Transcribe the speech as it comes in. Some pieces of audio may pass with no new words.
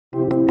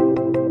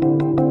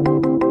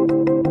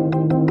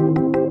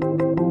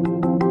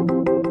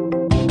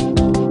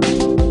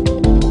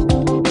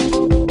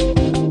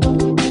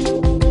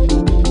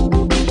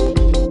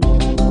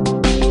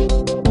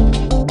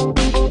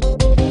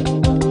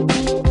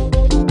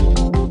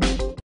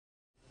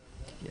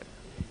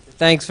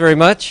Thanks very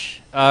much.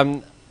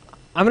 I'm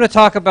going to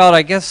talk about,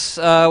 I guess,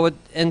 what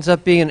ends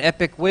up being an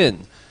epic win.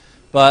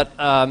 But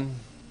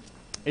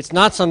it's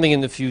not something in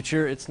the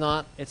future. It's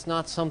not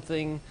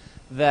something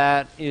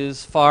that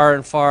is far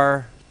and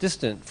far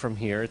distant from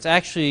here. It's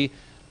actually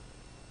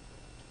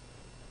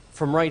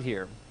from right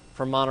here,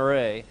 from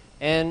Monterey.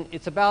 And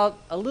it's about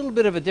a little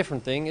bit of a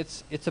different thing.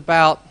 It's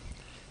about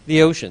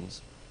the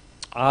oceans.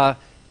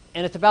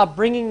 And it's about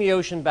bringing the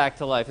ocean back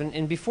to life.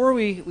 And before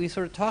we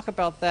sort of talk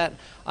about that,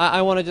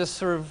 I want to just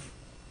sort of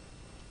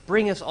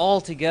bring us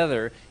all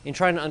together in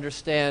trying to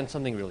understand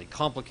something really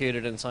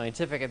complicated and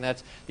scientific, and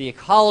that's the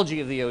ecology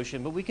of the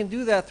ocean. But we can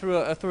do that through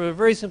a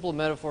very simple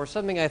metaphor,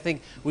 something I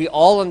think we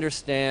all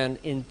understand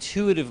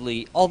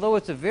intuitively. Although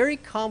it's a very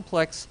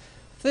complex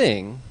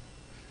thing,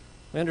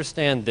 we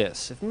understand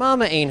this. If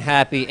mama ain't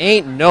happy,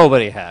 ain't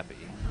nobody happy.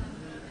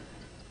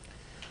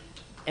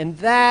 And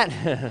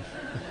that...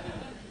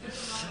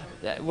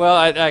 Well,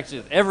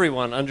 actually,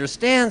 everyone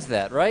understands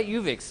that, right?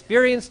 You've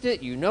experienced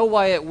it. You know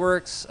why it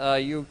works.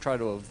 You try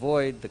to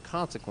avoid the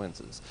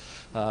consequences.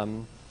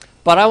 But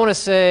I want to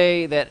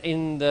say that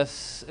in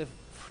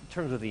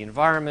terms of the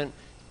environment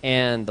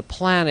and the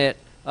planet,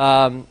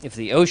 if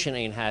the ocean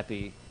ain't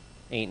happy,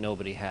 ain't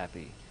nobody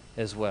happy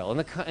as well.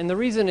 And the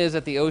reason is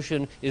that the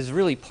ocean is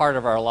really part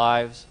of our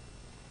lives.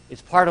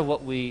 It's part of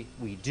what we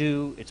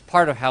do. It's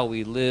part of how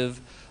we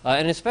live.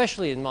 And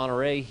especially in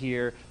Monterey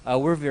here,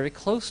 we're very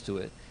close to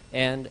it.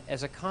 And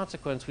as a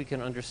consequence, we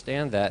can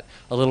understand that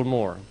a little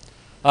more.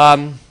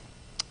 And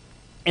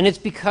it's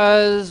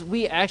because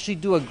we actually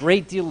do a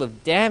great deal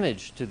of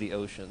damage to the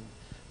ocean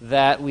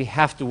that we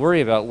have to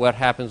worry about what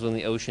happens when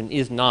the ocean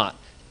is not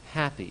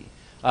happy.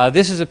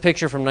 This is a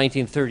picture from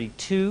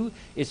 1932.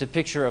 It's a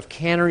picture of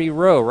Cannery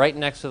Row right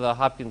next to the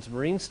Hopkins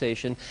Marine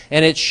Station,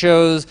 and it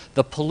shows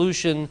the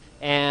pollution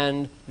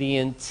and the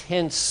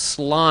intense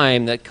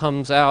slime that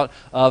comes out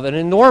of an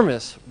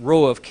enormous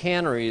row of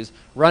canneries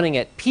running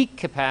at peak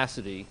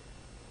capacity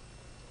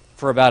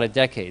for about a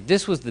decade.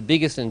 This was the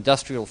biggest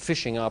industrial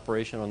fishing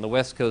operation on the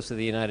west coast of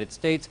the United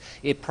States.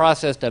 It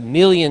processed 1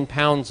 million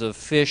pounds of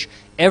fish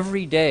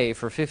every day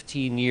for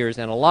 15 years,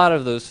 and a lot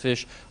of those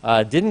fish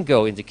didn't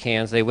go into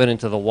cans. They went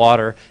into the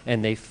water,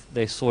 and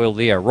they soiled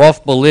the air.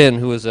 Rolf Bohlin,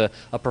 who was a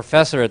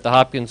professor at the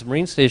Hopkins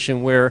Marine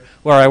Station, where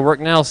I work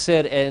now,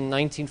 said in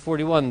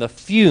 1941, the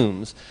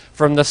fumes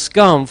from the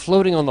scum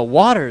floating on the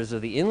waters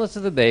of the inlets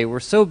of the bay were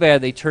so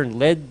bad they turned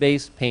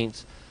lead-based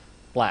paints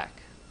black.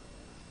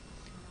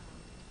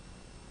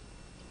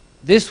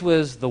 This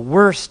was the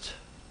worst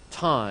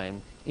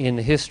time in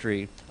the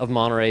history of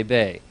Monterey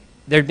Bay.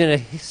 There had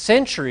been a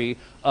century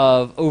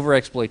of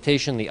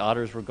overexploitation. The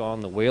otters were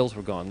gone, the whales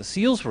were gone, the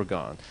seals were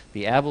gone,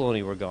 the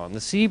abalone were gone,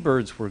 the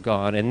seabirds were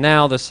gone, and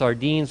now the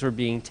sardines were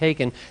being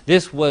taken.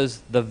 This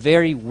was the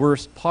very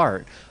worst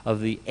part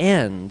of the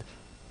end,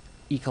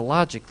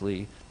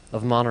 ecologically,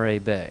 of Monterey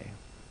Bay.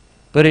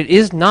 But it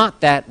is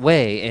not that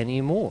way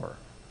anymore.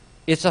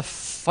 It's a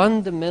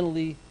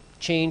fundamentally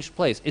changed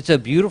place. It's a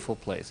beautiful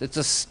place. It's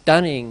a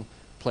stunning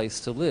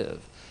place to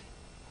live.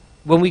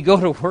 When we go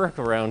to work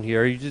around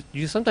here,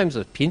 you sometimes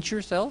pinch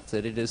yourself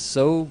that it is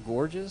so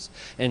gorgeous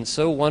and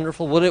so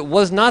wonderful. Well, it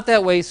was not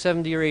that way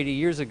 70 or 80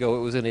 years ago.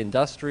 It was an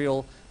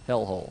industrial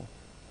hellhole.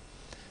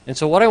 And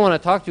so what I want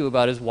to talk to you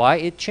about is why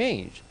it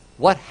changed.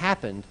 What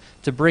happened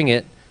to bring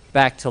it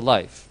back to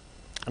life?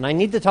 And I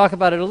need to talk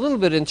about it a little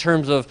bit in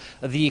terms of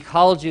the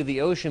ecology of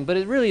the ocean, but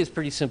it really is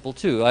pretty simple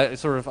too.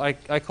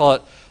 I call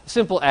it a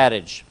simple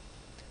adage.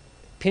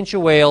 Pinch a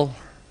whale,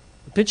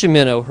 pinch a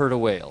minnow, hurt a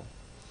whale.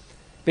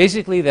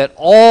 Basically that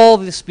all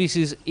the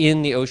species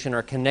in the ocean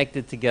are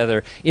connected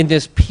together in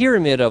this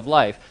pyramid of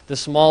life. The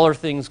smaller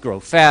things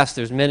grow fast.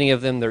 There's many of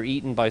them. They're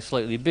eaten by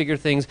slightly bigger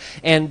things.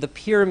 And the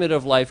pyramid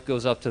of life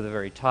goes up to the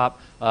very top.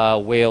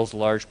 Whales,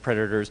 large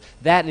predators.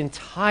 That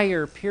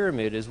entire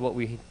pyramid is what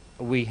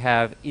we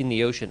have in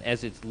the ocean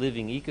as its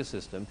living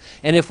ecosystem.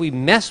 And if we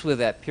mess with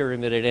that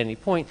pyramid at any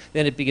point,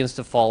 then it begins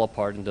to fall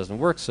apart and doesn't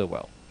work so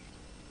well.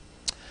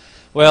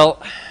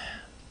 Well,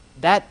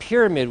 that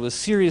pyramid was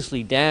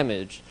seriously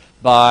damaged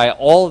by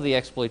all of the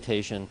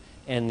exploitation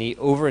and the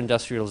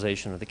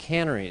over-industrialization of the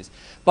canneries.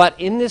 But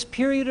in this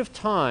period of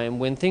time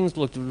when things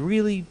looked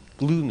really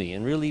gloomy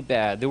and really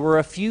bad, there were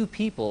a few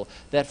people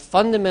that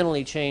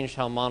fundamentally changed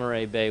how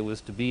Monterey Bay was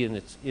to be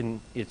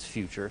in its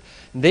future.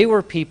 They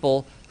were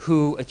people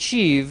who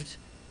achieved,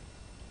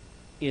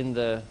 in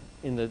the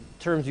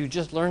terms you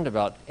just learned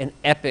about, an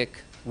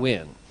epic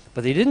win.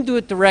 But they didn't do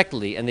it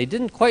directly, and they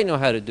didn't quite know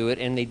how to do it,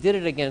 and they did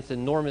it against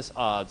enormous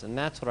odds, and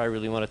that's what I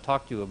really want to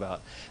talk to you about.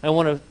 And I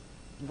want to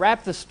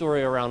wrap the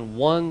story around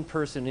one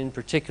person in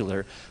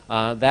particular.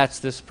 That's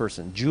this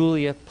person,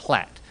 Julia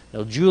Platt.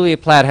 Now, Julia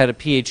Platt had a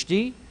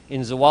Ph.D.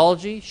 in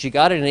zoology. She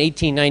got it in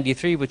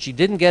 1893, but she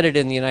didn't get it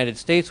in the United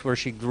States where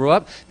she grew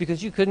up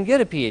because you couldn't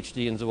get a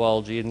Ph.D. in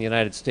zoology in the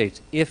United States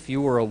if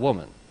you were a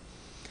woman.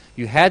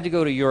 You had to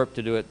go to Europe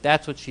to do it.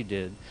 That's what she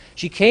did.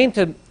 She came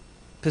to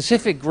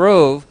Pacific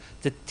Grove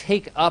to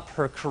take up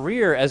her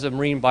career as a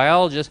marine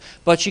biologist,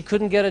 but she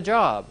couldn't get a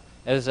job.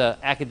 as an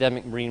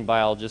academic marine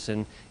biologist.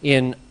 And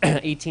in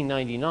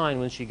 1899,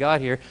 when she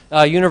got here,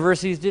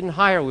 universities didn't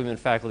hire women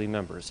faculty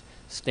members.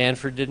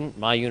 Stanford didn't,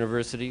 my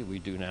university, we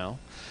do now.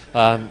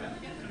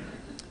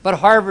 But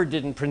Harvard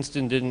didn't,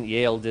 Princeton didn't,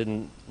 Yale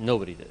didn't,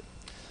 nobody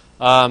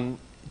did.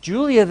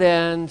 Julia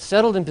then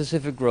settled in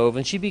Pacific Grove,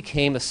 and she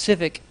became a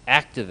civic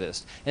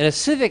activist. And a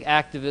civic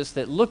activist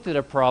that looked at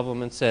a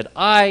problem and said,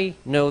 I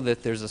know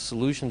that there's a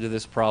solution to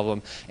this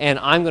problem, and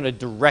I'm going to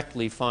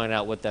directly find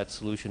out what that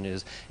solution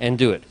is and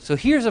do it. So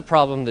here's a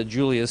problem that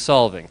Julia is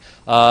solving.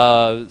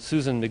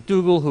 Susan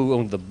Mcdougal, who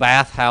owned the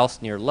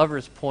bathhouse near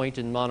Lover's Point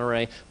in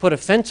Monterey, put a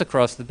fence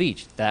across the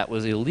beach. That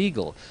was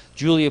illegal.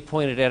 Julia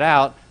pointed it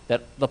out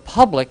that the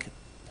public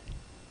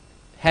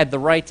had the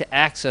right to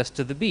access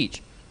to the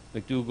beach.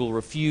 Mcdougal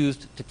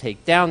refused to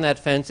take down that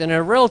fence. In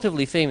a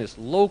relatively famous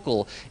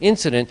local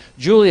incident,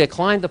 Julia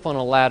climbed up on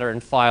a ladder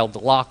and filed the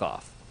lock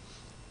off.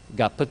 It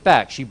got put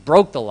back. She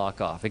broke the lock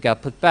off. It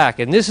got put back.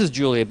 And this is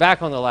Julia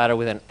back on the ladder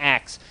with an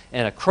axe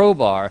and a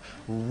crowbar,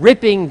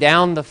 ripping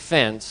down the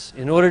fence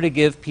in order to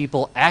give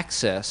people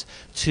access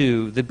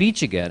to the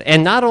beach again.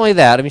 And not only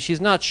that, I mean,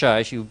 she's not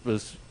shy. She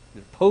was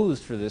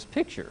posed for this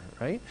picture,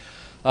 right?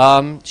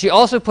 She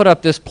also put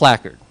up this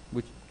placard.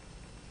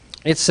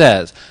 It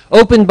says,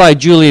 opened by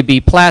Julia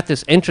B. Platt,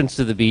 this entrance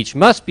to the beach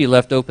must be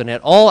left open at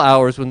all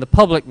hours when the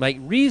public might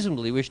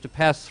reasonably wish to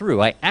pass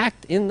through. I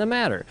act in the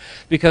matter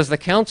because the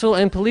council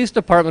and police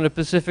department of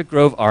Pacific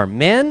Grove are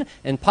men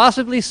and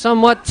possibly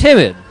somewhat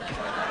timid.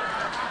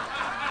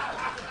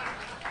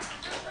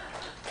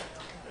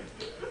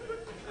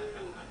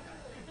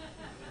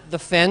 The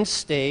fence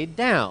stayed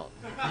down.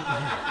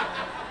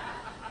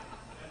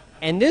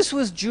 And this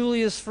was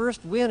Julia's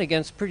first win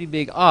against pretty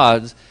big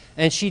odds,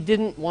 and she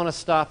didn't want to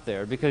stop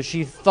there because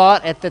she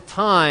thought at the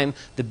time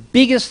the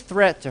biggest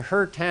threat to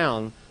her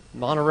town,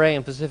 Monterey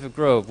and Pacific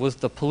Grove, was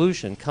the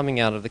pollution coming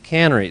out of the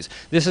canneries.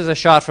 This is a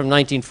shot from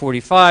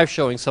 1945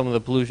 showing some of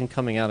the pollution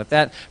coming out at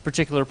that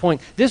particular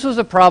point. This was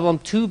a problem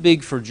too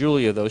big for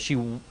Julia, though.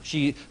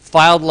 She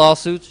filed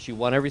lawsuits. She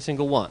won every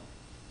single one.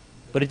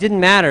 But it didn't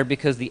matter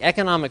because the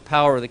economic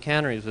power of the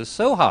canneries was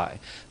so high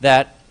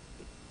that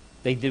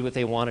they did what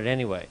they wanted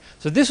anyway.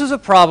 So this was a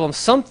problem,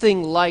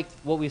 something like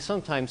what we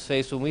sometimes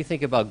face when we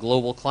think about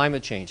global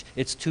climate change.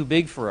 It's too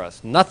big for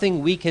us. Nothing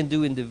we can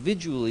do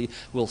individually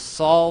will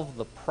solve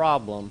the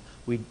problem.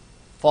 We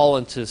fall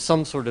into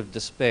some sort of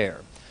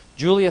despair.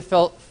 Julia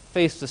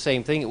faced the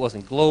same thing. It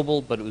wasn't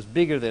global, but it was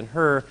bigger than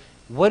her.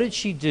 What did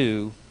she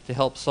do to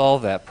help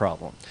solve that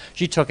problem?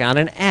 She took out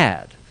an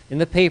ad in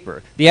the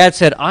paper. The ad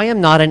said, I am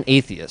not an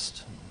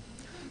atheist.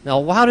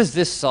 Now, how does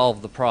this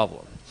solve the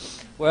problem?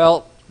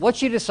 Well, what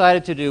she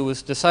decided to do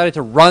was decided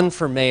to run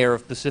for mayor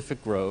of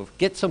Pacific Grove,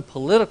 get some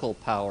political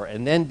power,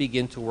 and then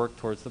begin to work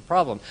towards the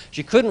problem.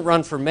 She couldn't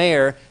run for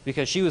mayor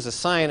because she was a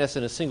scientist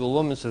and a single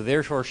woman, so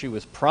therefore she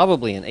was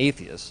probably an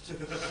atheist.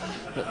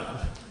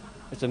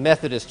 It's a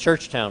Methodist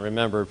church town,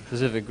 remember,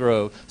 Pacific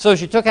Grove. So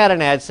she took out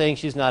an ad saying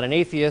she's not an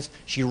atheist.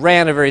 She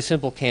ran a very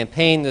simple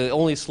campaign. The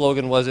only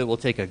slogan was, it will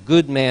take a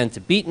good man to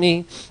beat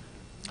me.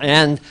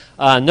 And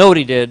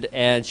nobody did.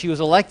 And she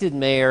was elected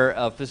mayor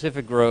of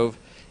Pacific Grove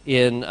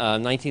in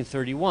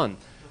 1931.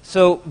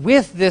 So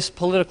with this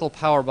political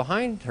power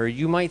behind her,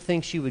 you might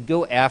think she would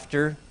go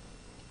after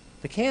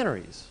the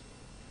canneries.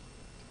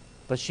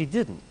 But she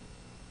didn't.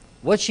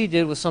 What she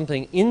did was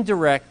something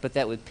indirect, but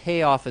that would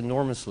pay off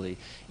enormously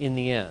in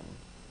the end.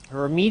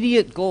 Her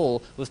immediate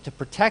goal was to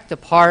protect a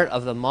part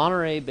of the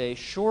Monterey Bay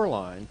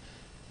shoreline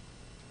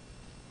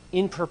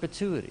in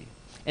perpetuity.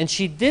 And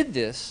she did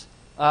this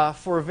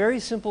for a very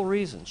simple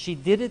reason. She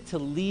did it to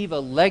leave a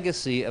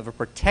legacy of a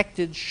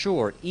protected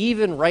shore,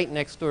 even right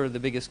next door to the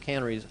biggest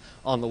canneries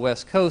on the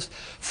west coast,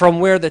 from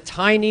where the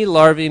tiny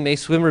larvae may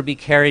swim or be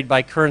carried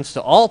by currents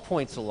to all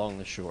points along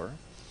the shore,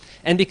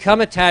 and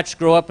become attached,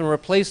 grow up, and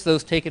replace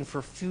those taken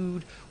for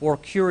food or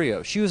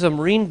curio. She was a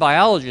marine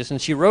biologist,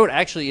 and she wrote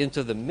actually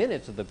into the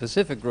minutes of the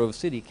Pacific Grove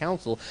City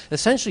Council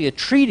essentially a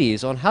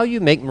treatise on how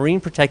you make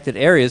marine protected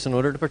areas in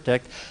order to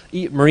protect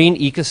marine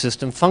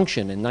ecosystem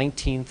function in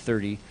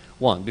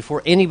 1931,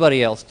 before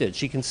anybody else did.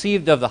 She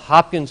conceived of the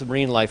Hopkins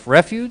Marine Life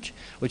Refuge,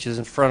 which is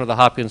in front of the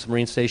Hopkins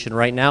Marine Station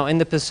right now, and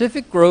the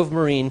Pacific Grove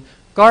Marine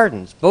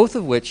Gardens, both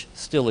of which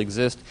still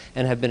exist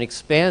and have been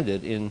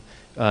expanded in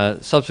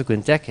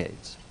subsequent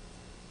decades.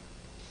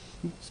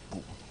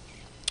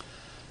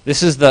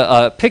 This is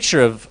the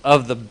picture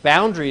of the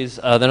boundaries,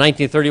 the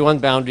 1931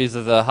 boundaries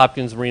of the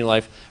Hopkins Marine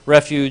Life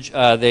Refuge.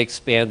 They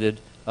expanded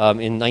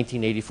in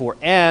 1984.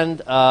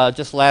 And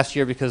just last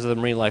year, because of the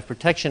Marine Life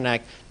Protection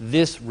Act,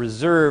 this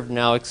reserve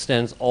now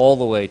extends all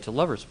the way to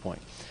Lover's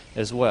Point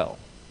as well.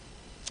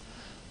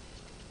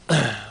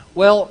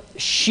 Well,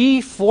 she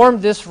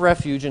formed this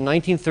refuge in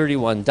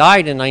 1931,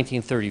 died in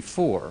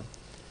 1934,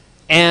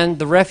 and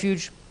the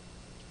refuge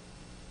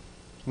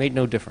made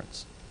no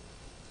difference.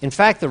 In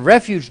fact, the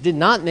refuge did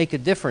not make a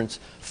difference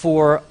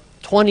for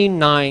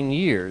 29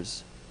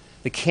 years.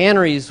 The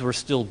canneries were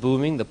still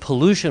booming. The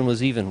pollution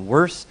was even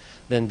worse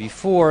than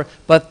before,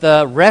 but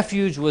the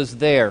refuge was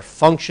there,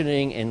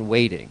 functioning and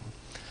waiting.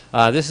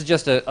 This is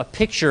just a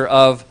picture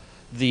of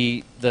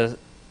the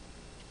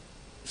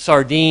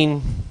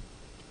sardine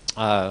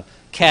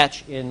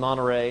catch in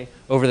Monterey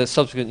over the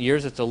subsequent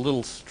years. It's a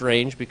little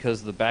strange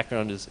because the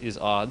background is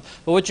odd.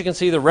 But what you can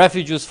see, the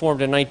Refuge was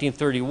formed in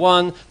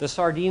 1931. The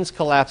sardines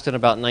collapsed in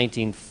about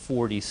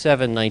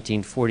 1947,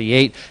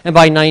 1948. And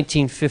by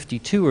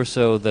 1952 or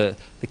so, the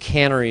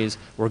canneries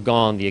were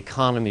gone. The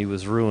economy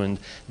was ruined.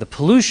 The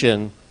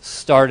pollution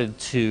started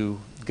to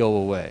go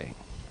away.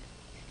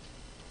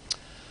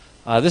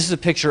 This is a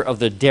picture of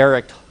the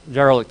derelict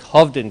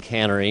Hovden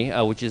Cannery,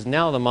 which is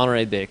now the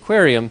Monterey Bay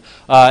Aquarium.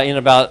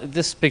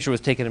 This picture was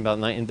taken in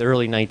the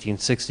early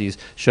 1960s,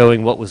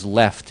 showing what was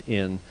left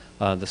in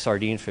the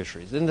sardine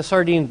fisheries. And the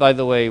sardines, by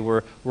the way,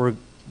 were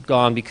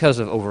gone because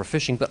of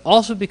overfishing, but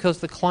also because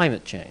the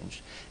climate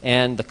changed.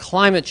 And the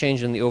climate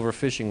change and the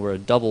overfishing were a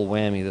double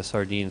whammy the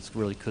sardines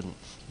really couldn't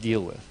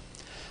deal with.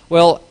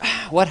 Well,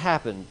 what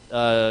happened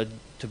to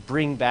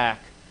bring back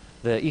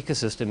the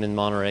ecosystem in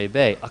Monterey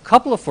Bay? A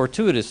couple of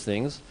fortuitous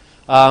things.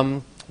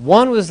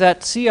 One was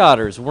that sea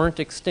otters weren't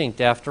extinct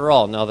after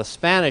all. Now, the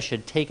Spanish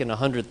had taken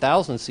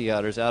 100,000 sea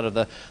otters out of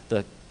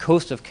the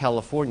coast of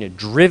California,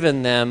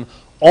 driven them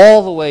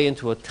all the way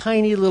into a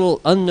tiny little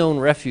unknown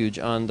refuge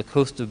on the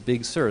coast of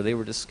Big Sur. They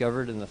were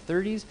discovered in the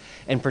 30s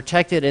and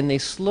protected, and they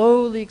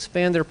slowly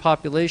expand their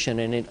population.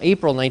 And in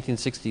April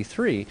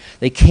 1963,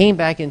 they came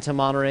back into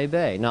Monterey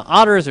Bay. Now,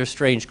 otters are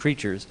strange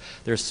creatures.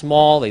 They're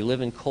small, they live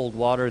in cold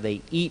water,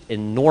 they eat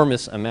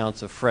enormous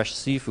amounts of fresh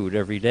seafood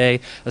every day.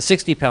 A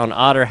 60-pound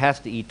otter has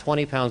to eat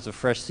 20 pounds of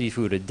fresh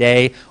seafood a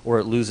day or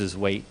it loses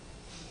weight.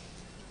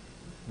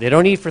 They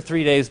don't eat for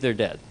 3 days, they're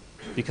dead.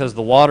 Because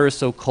the water is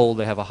so cold,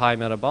 they have a high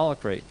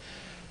metabolic rate.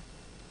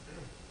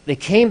 They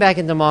came back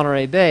into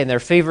Monterey Bay, and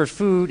their favorite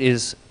food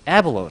is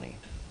abalone.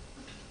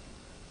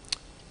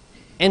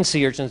 And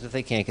sea urchins if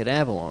they can't get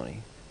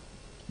abalone.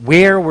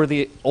 Where were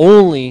the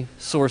only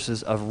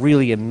sources of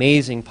really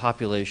amazing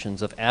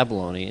populations of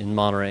abalone in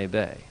Monterey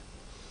Bay?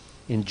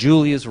 In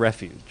Julia's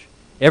Refuge.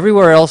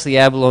 Everywhere else, the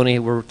abalone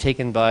were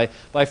taken by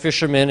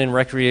fishermen and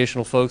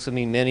recreational folks. I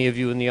mean, many of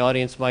you in the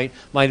audience might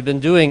have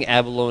been doing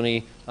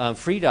abalone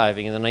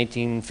freediving in the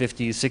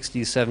 1950s,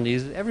 60s,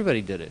 70s.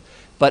 Everybody did it.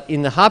 But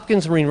in the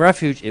Hopkins Marine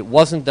Refuge, it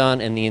wasn't done,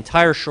 and the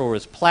entire shore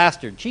was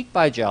plastered, cheek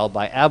by jowl,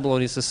 by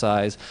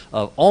abalones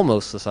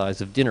almost the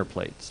size of dinner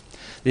plates.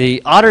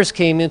 The otters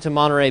came into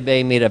Monterey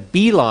Bay, made a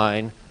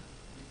beeline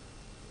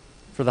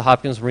for the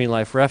Hopkins Marine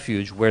Life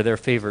Refuge, where their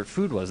favorite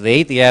food was. They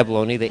ate the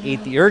abalone, they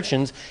ate the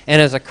urchins,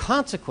 and as a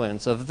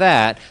consequence of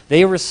that,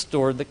 they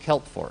restored the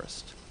kelp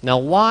forest. Now,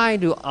 why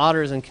do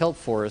otters and kelp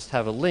forests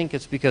have a link?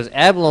 It's because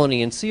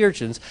abalone and sea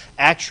urchins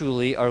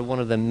actually are one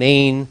of the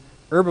main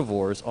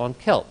herbivores on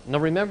kelp. Now,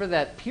 remember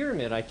that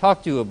pyramid I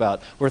talked to you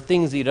about, where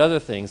things eat other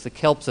things. The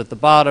kelp's at the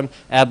bottom,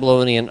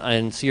 abalone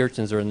and sea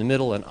urchins are in the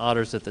middle, and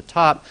otters at the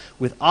top.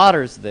 With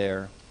otters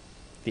there,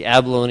 the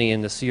abalone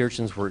and the sea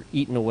urchins were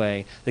eaten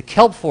away. The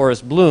kelp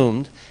forest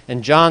bloomed,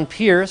 and John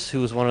Pierce, who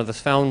was one of the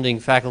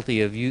founding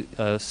faculty of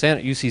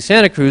UC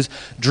Santa Cruz,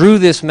 drew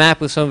this map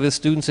with some of his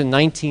students in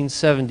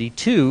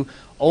 1972.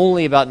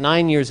 Only about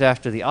 9 years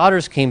after the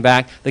otters came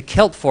back, the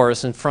kelp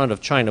forests in front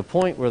of China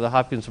Point, where the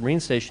Hopkins Marine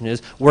Station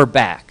is, were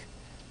back.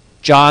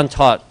 John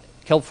taught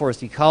kelp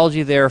forest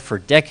ecology there for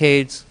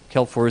decades.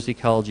 Kelp forest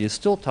ecology is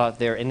still taught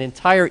there. An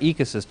entire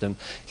ecosystem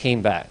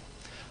came back.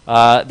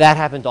 That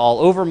happened all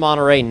over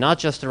Monterey, not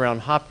just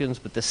around Hopkins,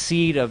 but the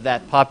seed of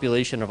that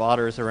population of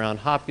otters around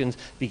Hopkins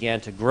began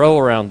to grow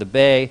around the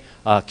bay.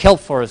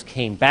 Kelp forest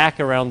came back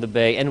around the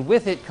bay, and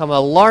with it come a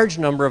large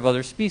number of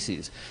other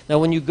species. Now,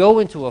 when you go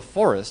into a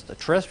forest, a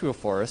terrestrial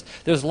forest,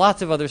 there's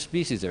lots of other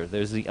species there.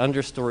 There's the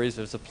understories,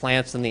 there's the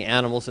plants and the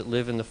animals that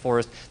live in the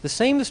forest. The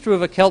same is true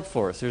of a kelp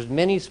forest. There's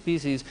many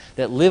species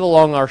that live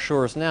along our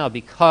shores now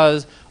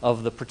because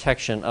of the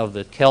protection of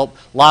the kelp.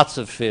 Lots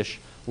of fish,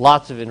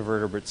 lots of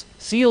invertebrates.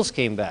 Seals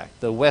came back.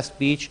 The West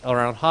Beach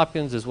around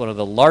Hopkins is one of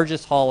the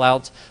largest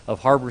haul-outs of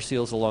harbor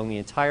seals along the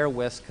entire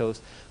west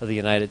coast of the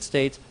United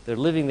States. They're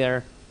living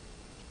there,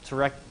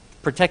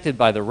 protected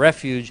by the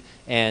refuge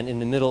and in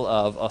the middle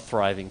of a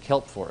thriving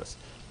kelp forest.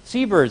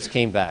 Seabirds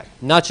came back,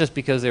 not just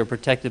because they were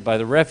protected by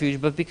the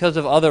refuge, but because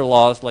of other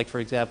laws, like, for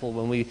example,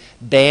 when we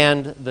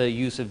banned the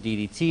use of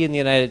DDT in the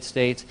United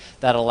States,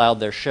 that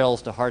allowed their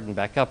shells to harden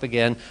back up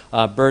again.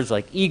 Birds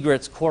like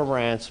egrets,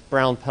 cormorants,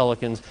 brown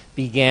pelicans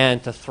began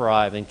to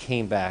thrive and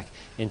came back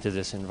into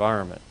this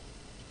environment.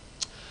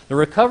 The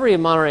recovery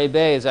of Monterey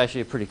Bay is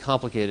actually a pretty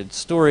complicated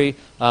story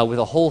with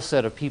a whole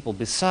set of people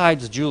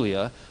besides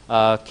Julia.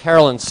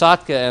 Carolyn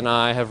Sotka and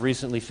I have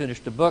recently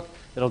finished a book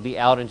that'll be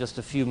out in just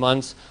a few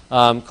months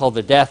called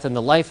The Death and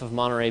the Life of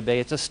Monterey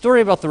Bay. It's a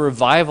story about the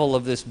revival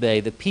of this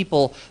bay, the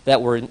people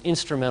that were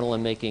instrumental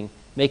in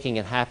making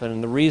it happen,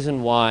 and the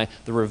reason why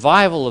the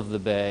revival of the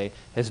bay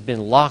has been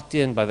locked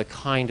in by the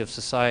kind of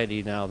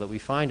society now that we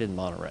find in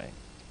Monterey.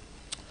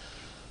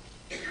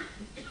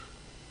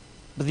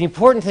 But the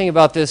important thing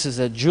about this is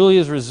that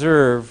Julia's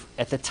Reserve,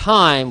 at the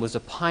time, was a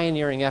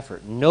pioneering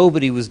effort.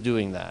 Nobody was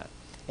doing that.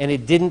 And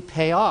it didn't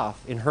pay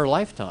off in her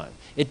lifetime.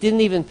 It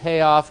didn't even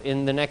pay off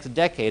in the next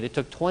decade. It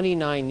took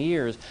 29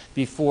 years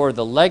before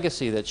the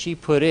legacy that she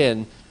put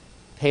in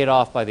paid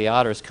off by the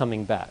otters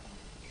coming back.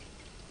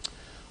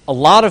 A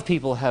lot of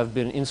people have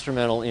been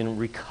instrumental in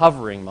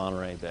recovering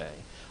Monterey Bay.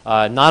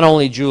 Not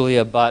only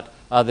Julia, but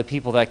the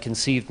people that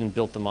conceived and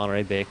built the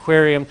Monterey Bay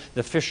Aquarium,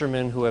 the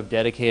fishermen who have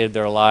dedicated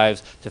their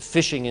lives to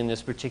fishing in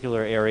this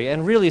particular area,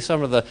 and really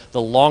some of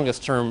the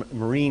longest-term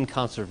marine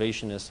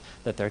conservationists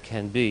that there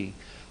can be.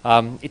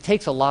 It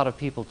takes a lot of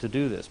people to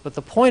do this. But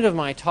the point of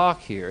my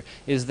talk here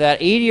is that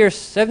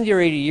 70 or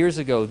 80 years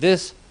ago,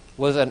 this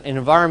was an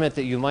environment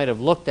that you might have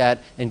looked at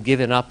and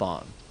given up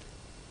on.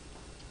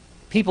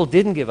 People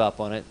didn't give up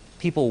on it.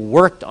 People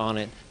worked on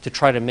it to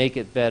try to make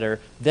it better.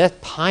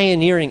 That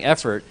pioneering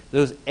effort,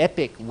 those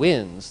epic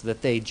wins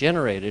that they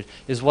generated,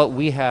 is what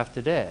we have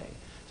today.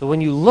 So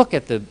when you look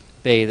at the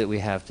bay that we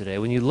have today,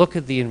 when you look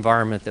at the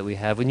environment that we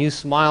have, when you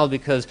smile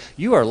because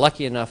you are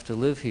lucky enough to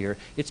live here,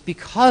 it's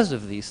because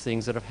of these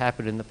things that have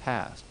happened in the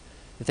past.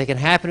 If they can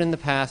happen in the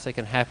past, they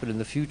can happen in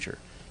the future.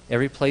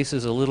 Every place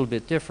is a little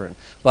bit different.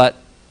 But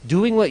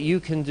doing what you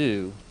can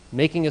do,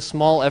 making a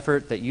small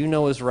effort that you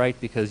know is right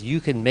because you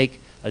can make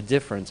a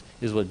difference,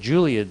 is what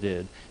Julia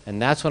did.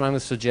 And that's what I'm going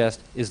to suggest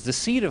is the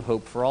seed of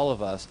hope for all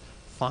of us.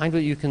 Find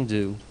what you can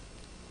do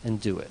and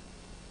do it.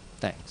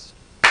 Thanks.